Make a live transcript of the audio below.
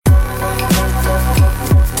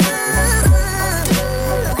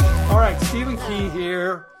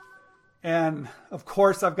And of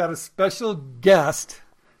course, I've got a special guest.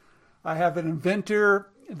 I have an inventor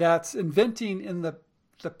that's inventing in the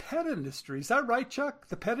pet industry. Is that right, Chuck?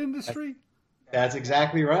 The pet industry? That's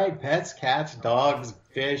exactly right. Pets, cats, dogs,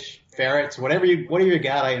 fish, ferrets, whatever you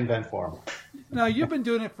got, I invent for them. Now, you've been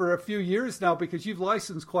doing it for a few years now because you've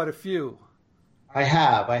licensed quite a few. I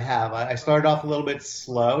have. I started off a little bit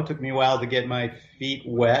slow. It took me a while to get my feet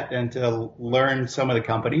wet and to learn some of the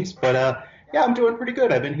companies. But yeah, I'm doing pretty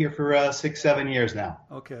good. I've been here for 6-7 years now.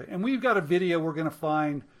 Okay. And we've got a video we're going to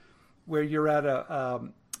find where you're at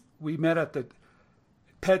we met at the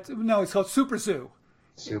it's called Super Zoo.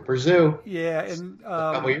 Super Zoo. Yeah, and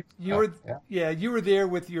you were there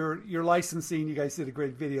with your licensing. You guys did a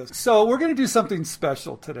great video. So we're going to do something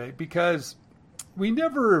special today because we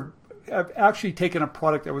never have actually taken a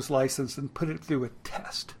product that was licensed and put it through a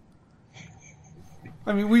test.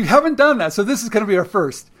 I mean, we haven't done that, so this is going to be our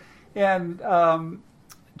first. And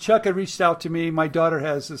Chuck had reached out to me. My daughter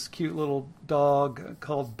has this cute little dog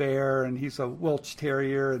called Bear, and he's a Welsh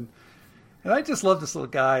Terrier, and I just love this little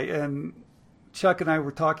guy. And Chuck and I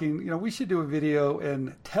were talking, we should do a video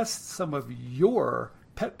and test some of your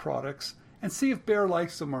pet products and see if Bear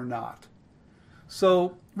likes them or not.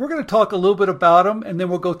 So we're going to talk a little bit about them, and then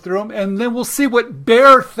we'll go through them, and then we'll see what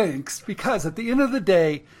Bear thinks, because at the end of the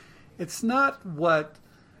day, it's not what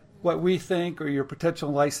we think or your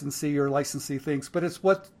potential licensee or licensee thinks, but it's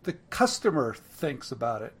what the customer thinks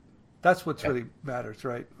about it. That's what really matters,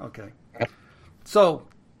 right? Okay. So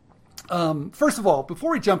first of all,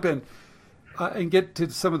 before we jump in and get to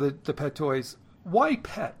some of the pet toys, why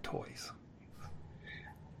pet toys?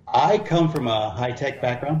 I come from a high-tech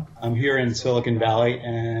background. I'm here in Silicon Valley,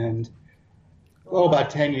 and about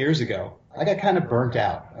 10 years ago, I got kind of burnt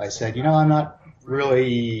out. I said, I'm not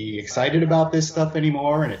really excited about this stuff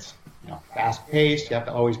anymore, and it's fast-paced. You have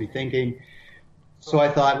to always be thinking. So I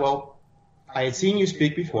thought, I had seen you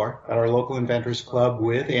speak before at our local Inventors Club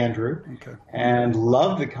with Andrew, and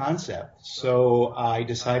loved the concept. So I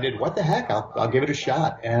decided, what the heck, I'll give it a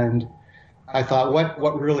shot. And I thought,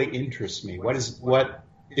 what really interests me? What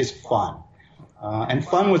is fun? And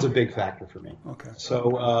fun was a big factor for me. Okay.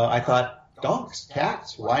 So I thought, dogs,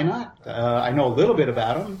 cats, why not? I know a little bit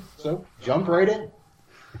about them, so jump right in.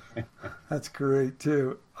 That's great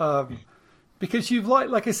too. Because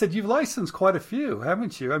like I said, you've licensed quite a few,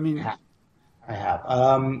 haven't you? I mean, I have.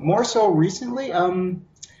 More so recently.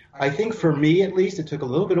 I think for me, at least, it took a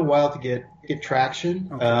little bit of while to get traction.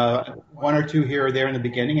 Okay. One or two here or there in the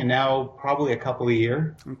beginning, and now probably a couple a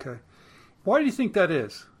year. Okay. Why do you think that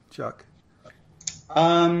is, Chuck?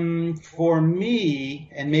 For me,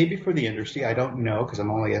 and maybe for the industry, I don't know because I'm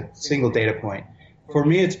only a single data point. For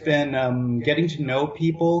me, it's been getting to know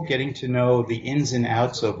people, getting to know the ins and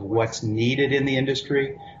outs of what's needed in the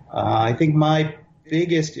industry. I think my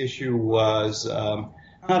biggest issue was not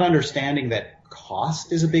understanding that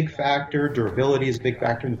cost is a big factor, durability is a big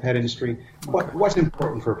factor in the pet industry. What's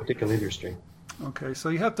important for a particular industry? Okay, so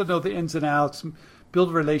you have to know the ins and outs,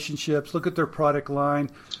 build relationships, look at their product line.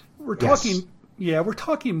 We're talking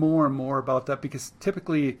more and more about that because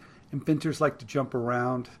typically inventors like to jump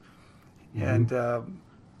around. Mm-hmm. And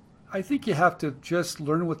I think you have to just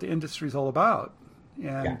learn what the industry is all about.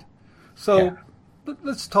 And so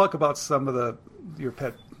let's talk about some of your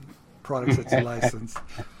pet products that you license.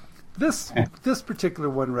 This particular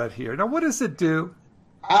one right here. Now, what does it do?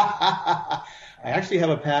 I actually have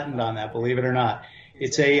a patent on that, believe it or not.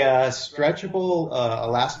 It's a stretchable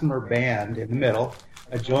elastomer band in the middle,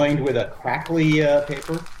 joined with a crackly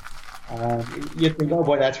paper. You'd think, oh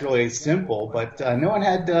boy, that's really simple, but no one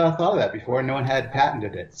had thought of that before. No one had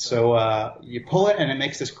patented it. So you pull it, and it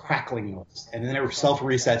makes this crackling noise, and then it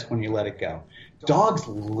self-resets when you let it go. Dogs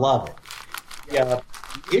love it. The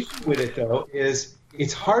issue with it, though, is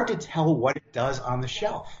it's hard to tell what it does on the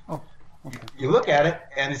shelf. Oh, okay. You look at it,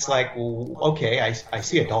 and it's like, well, okay, I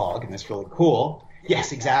see a dog, and it's really cool.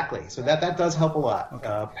 Yes, exactly. So that does help a lot.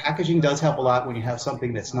 Okay. Packaging does help a lot when you have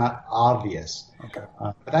something that's not obvious. Okay.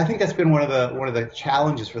 But I think that's been one of the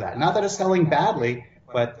challenges for that. Not that it's selling badly,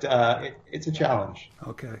 but it's a challenge.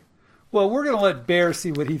 Okay. Well, we're going to let Bear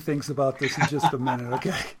see what he thinks about this in just a minute.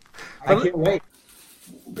 Okay. I can't wait.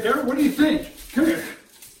 Bear, what do you think? Come here.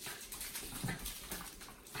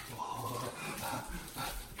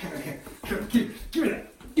 Come, give me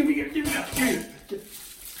that. Give me that.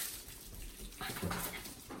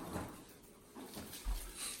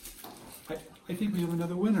 I think we have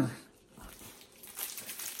another winner.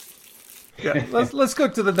 Yeah, let's go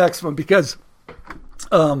to the next one because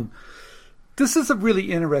this is a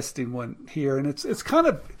really interesting one here, and it's kind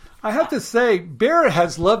of, I have to say, Bear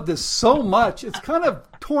has loved this so much. It's kind of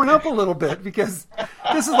torn up a little bit because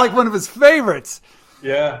this is like one of his favorites.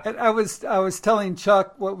 Yeah. And I was telling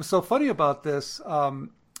Chuck what was so funny about this.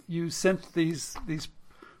 You sent these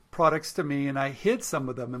products to me, and I hid some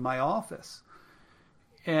of them in my office.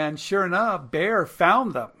 And sure enough, Bear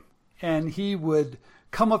found them, and he would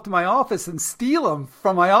come up to my office and steal them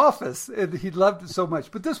from my office. And he loved it so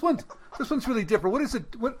much. But this one's really different. What is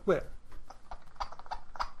it?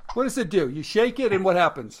 What does it do? You shake it, and what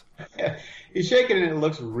happens? You shake it, and it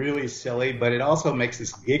looks really silly, but it also makes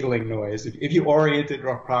this giggling noise if you orient it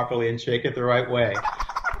properly and shake it the right way.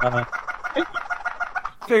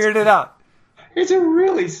 Figured it out. It's a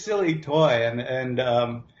really silly toy, and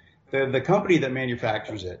the company that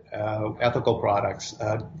manufactures it, Ethical Products,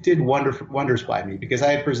 did wonders by me because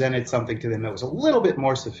I had presented something to them that was a little bit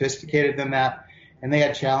more sophisticated than that, and they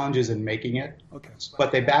had challenges in making it. Okay.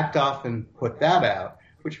 But they backed off and put that out,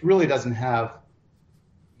 which really doesn't have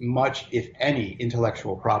much, if any,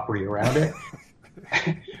 intellectual property around it.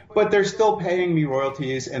 But they're still paying me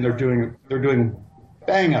royalties, and they're doing a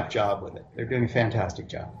bang up job with it. They're doing a fantastic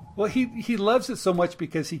job. Well, he loves it so much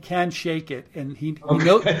because he can shake it, and he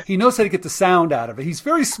knows how to get the sound out of it. He's a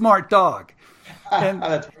very smart dog. And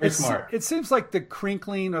that's very smart. It seems like the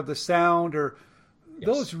crinkling or the sound or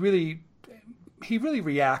those really, he really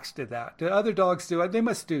reacts to that. Do other dogs do? They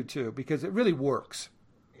must do too because it really works.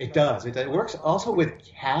 It does. It works also with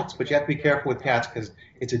cats, but you have to be careful with cats because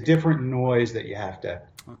it's a different noise that you have to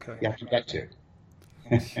get to.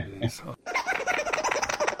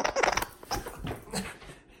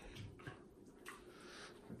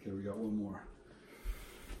 Okay, we got one more.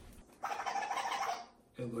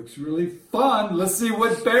 It looks really fun. Let's see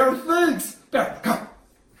what Bear thinks. Bear, come.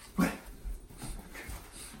 Wait.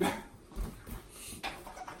 Bear.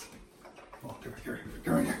 Oh, here.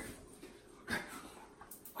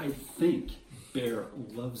 I think Bear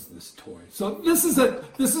loves this toy. So this is a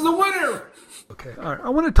winner. Okay, all right. I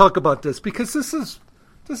want to talk about this because this is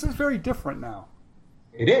very different now.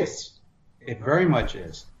 It is. It very much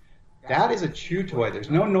is. That is a chew toy. There's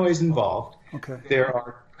no noise involved. Okay. There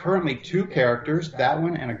are currently 2 characters, that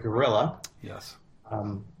one and a gorilla. Yes.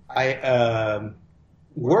 I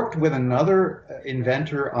worked with another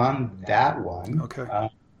inventor on that one. Okay.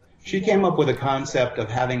 She came up with a concept of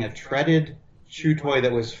having a treaded chew toy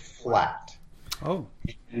that was flat. Oh.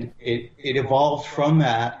 And it evolved from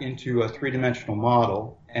that into a 3-dimensional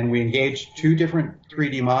model, and we engaged 2 different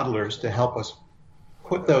 3D modelers to help us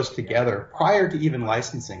put those together prior to even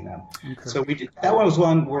licensing them. Okay. So that one was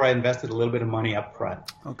one where I invested a little bit of money up front.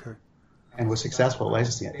 Okay. And was successful at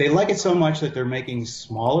licensing it. They like it so much that they're making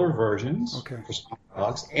smaller versions for smaller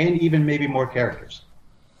dogs and even maybe more characters.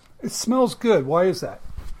 It smells good. Why is that?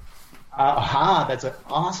 That's an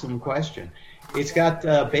awesome question. It's got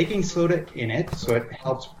baking soda in it, so it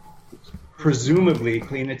helps presumably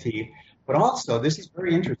clean the teeth. But also, this is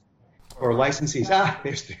very interesting for licensees.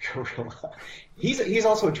 There's the gorilla. He's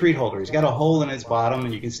also a treat holder. He's got a hole in his bottom,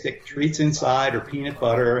 and you can stick treats inside or peanut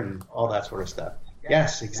butter and all that sort of stuff.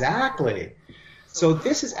 Yes, exactly. So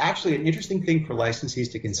this is actually an interesting thing for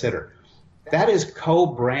licensees to consider. That is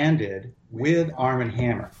co-branded with Arm &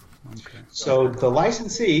 Hammer. Okay. So the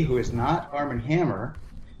licensee, who is not Arm & Hammer,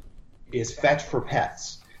 is Fetch for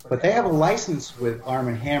Pets. But they have a license with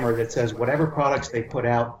Arm & Hammer that says whatever products they put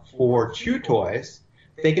out for chew toys,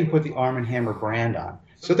 they can put the Arm & Hammer brand on.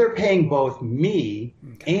 So they're paying both me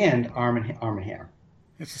and Arm & Hammer.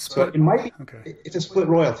 It's a split. So it might be, it's a split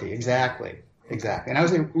royalty, exactly.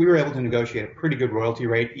 And we were able to negotiate a pretty good royalty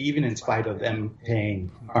rate, even in spite of them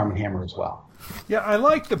paying Arm & Hammer as well. Yeah, I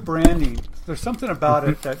like the branding. There's something about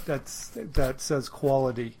it that says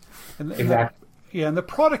quality. And Exactly. And the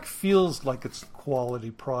product feels like it's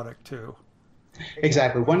quality product too.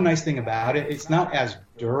 Exactly. One nice thing about it, it's not as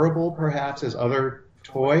durable perhaps as other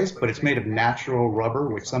toys, but it's made of natural rubber,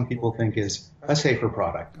 which some people think is a safer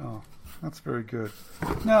product. Oh, that's very good.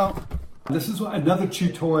 Now, this is another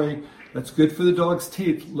chew toy that's good for the dog's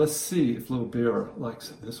teeth. Let's see if little Bear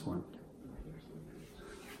likes this one.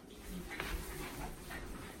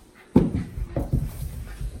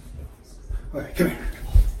 All right, come here.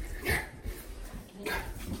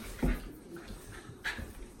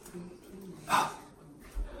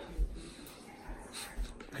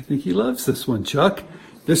 I think he loves this one, Chuck.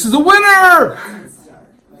 This is a winner! I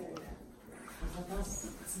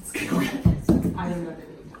remember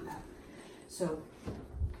doing that. So,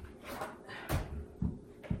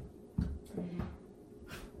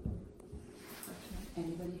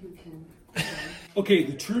 anybody who can. Okay,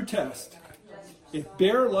 the true test. If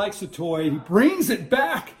Bear likes a toy, he brings it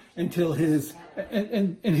back until his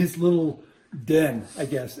in his little den, I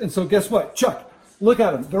guess. And so guess what? Chuck, look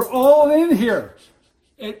at them. They're all in here.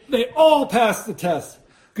 They all passed the test.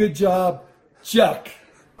 Good job, Chuck.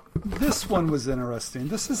 This one was interesting.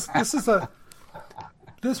 This was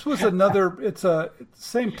another. It's a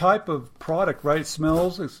same type of product, right? It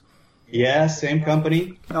smells. Yeah, same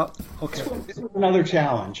company. Oh, okay. This was another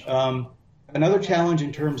challenge. Another challenge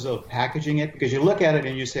in terms of packaging it, because you look at it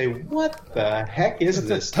and you say, "What the heck is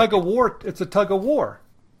this?" It's a tug of war. It's a tug of war.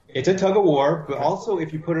 It's a tug of war, but also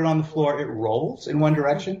if you put it on the floor, it rolls in one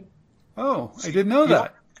direction. Oh, I didn't know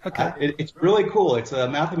that. Okay. It's really cool. It's a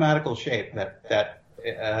mathematical shape that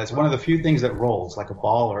is one of the few things that rolls, like a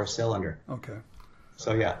ball or a cylinder. Okay.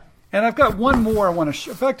 So, yeah. And I've got one more I want to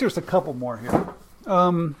show. In fact, there's a couple more here.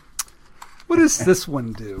 What does this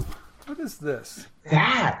one do? What is this?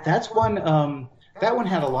 That's one. That one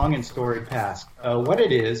had a long and storied past. What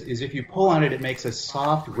it is if you pull on it, it makes a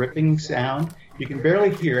soft ripping sound. You can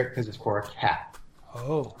barely hear it because it's for a cat.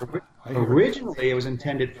 Oh. Originally, it was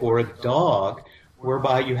intended for a dog,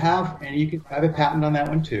 whereby you have, and you can have a patent on that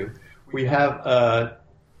one too. We have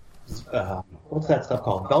what's that stuff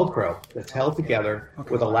called? Velcro that's held together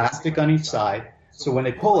with elastic on each side. So when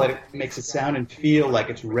they pull it, it makes it sound and feel like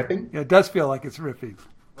it's ripping. Yeah, it does feel like it's ripping.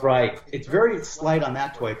 Right. It's very slight on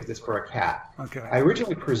that toy because it's for a cat. Okay. I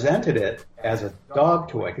originally presented it as a dog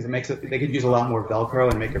toy because it makes it. They could use a lot more Velcro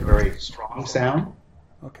and make a very strong sound.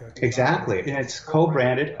 Okay. Exactly, and it's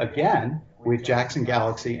co-branded again with Jackson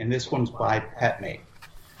Galaxy, and this one's by PetMate.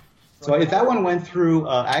 So if that one went through,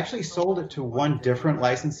 I actually sold it to one different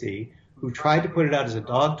licensee who tried to put it out as a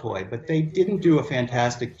dog toy, but they didn't do a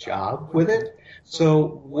fantastic job with it.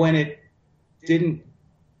 So when it didn't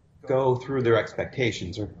go through their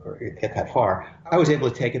expectations or get that far, I was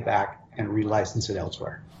able to take it back and relicense it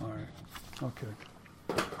elsewhere. All right. Okay.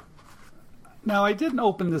 Now, I didn't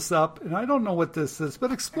open this up, and I don't know what this is,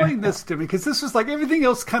 but explain this to me, because this was like everything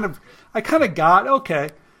else I kind of got,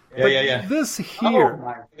 okay. Yeah. This here. Oh,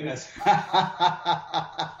 my goodness.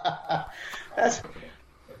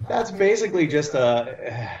 That's basically just for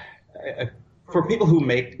people who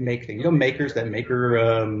make things. You know, makers that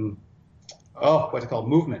maker, what's it called?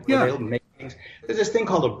 Movement. Yeah. Where they'll make things. There's this thing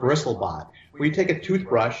called a bristle bot, where you take a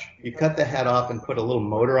toothbrush, you cut the head off and put a little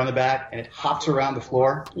motor on the back, and it hops around the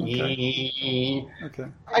floor. Okay.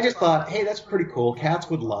 I just thought, hey, that's pretty cool. Cats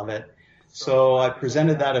would love it. So I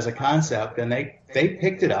presented that as a concept, and they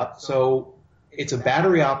picked it up. So it's a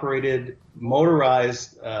battery-operated,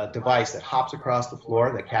 motorized device that hops across the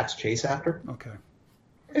floor that cats chase after. Okay.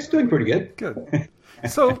 It's doing pretty good. Good.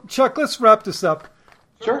 So, Chuck, let's wrap this up.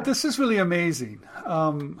 Sure. This is really amazing.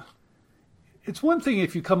 It's one thing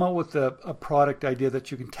if you come up with a product idea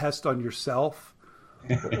that you can test on yourself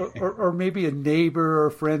or maybe a neighbor or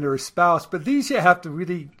a friend or a spouse, but these you have to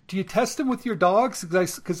really, do you test them with your dogs?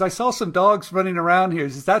 Because I saw some dogs running around here.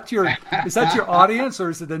 Is that your audience,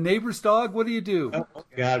 or is it a neighbor's dog? What do you do? Oh,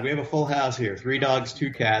 God, we have a full house here, 3 dogs,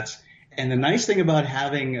 2 cats. And the nice thing about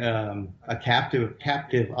having a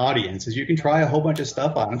captive audience is you can try a whole bunch of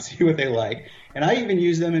stuff on them, see what they like. And I even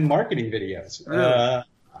use them in marketing videos. Really?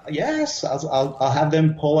 Yes, I'll have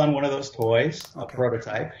them pull on one of those toys, a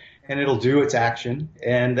prototype, and it'll do its action,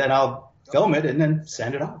 and then I'll film it and then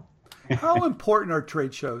send it off. How important are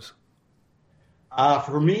trade shows?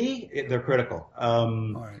 For me, they're critical.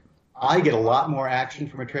 All right. I get a lot more action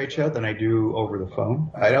from a trade show than I do over the phone.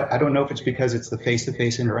 I don't know if it's because it's the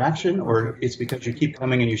face-to-face interaction or it's because you keep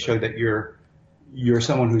coming and you show that you're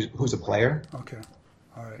someone who's a player. Okay.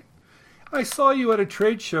 All right. I saw you at a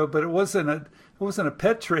trade show, but it wasn't a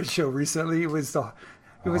pet trade show recently. It was a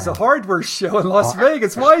hardware show in Las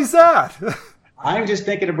Vegas. Why is that? I'm just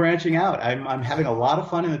thinking of branching out. I'm having a lot of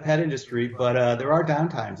fun in the pet industry, but there are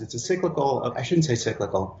downtimes. It's a cyclical. I shouldn't say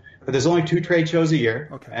cyclical, but there's only 2 trade shows a year,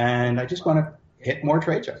 and I just want to hit more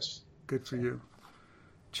trade shows. Good for you,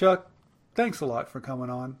 Chuck. Thanks a lot for coming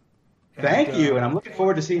on. Thank you, and I'm looking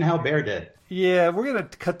forward to seeing how Bear did. Yeah, we're going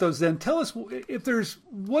to cut those in. Tell us if there's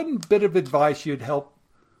one bit of advice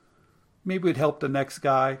maybe would help the next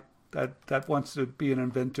guy that wants to be an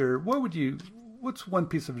inventor. What's one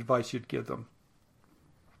piece of advice you'd give them?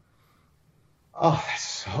 Oh, that's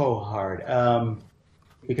so hard.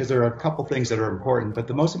 Because there are a couple things that are important, but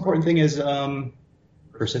the most important thing is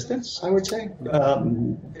persistence, I would say.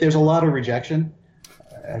 There's a lot of rejection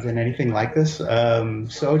as in anything like this.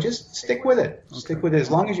 So just stick with it. Okay. Stick with it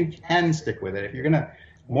as long as you can stick with it. If you're going to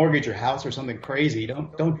mortgage your house or something crazy,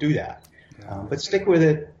 don't do that. But stick with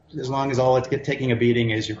it as long as all it's taking a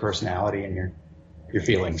beating is your personality and your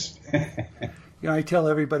feelings. I tell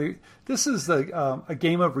everybody, this is a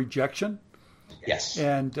game of rejection. Yes.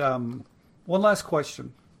 And one last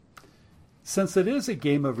question. Since it is a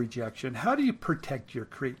game of rejection, how do you protect your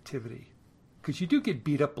creativity? Because you do get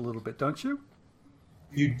beat up a little bit, don't you?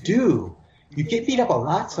 you get beat up a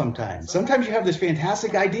lot sometimes. Sometimes you have this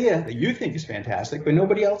fantastic idea that you think is fantastic, but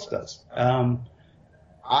nobody else does.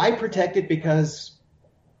 I protect it because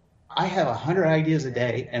I have 100 ideas a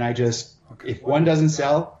day, and if one doesn't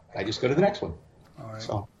sell, I just go to the next one. All right.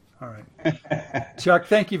 All right. Chuck,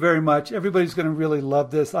 thank you very much. Everybody's going to really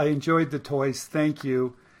love this. I enjoyed the toys. Thank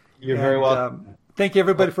you. You're very welcome. Thank you,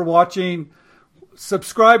 everybody, for watching.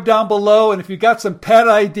 Subscribe down below, and if you've got some pet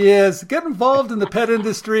ideas, get involved in the pet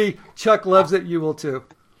industry. Chuck loves it. You will too.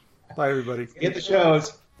 Bye, everybody. Get the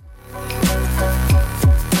shows.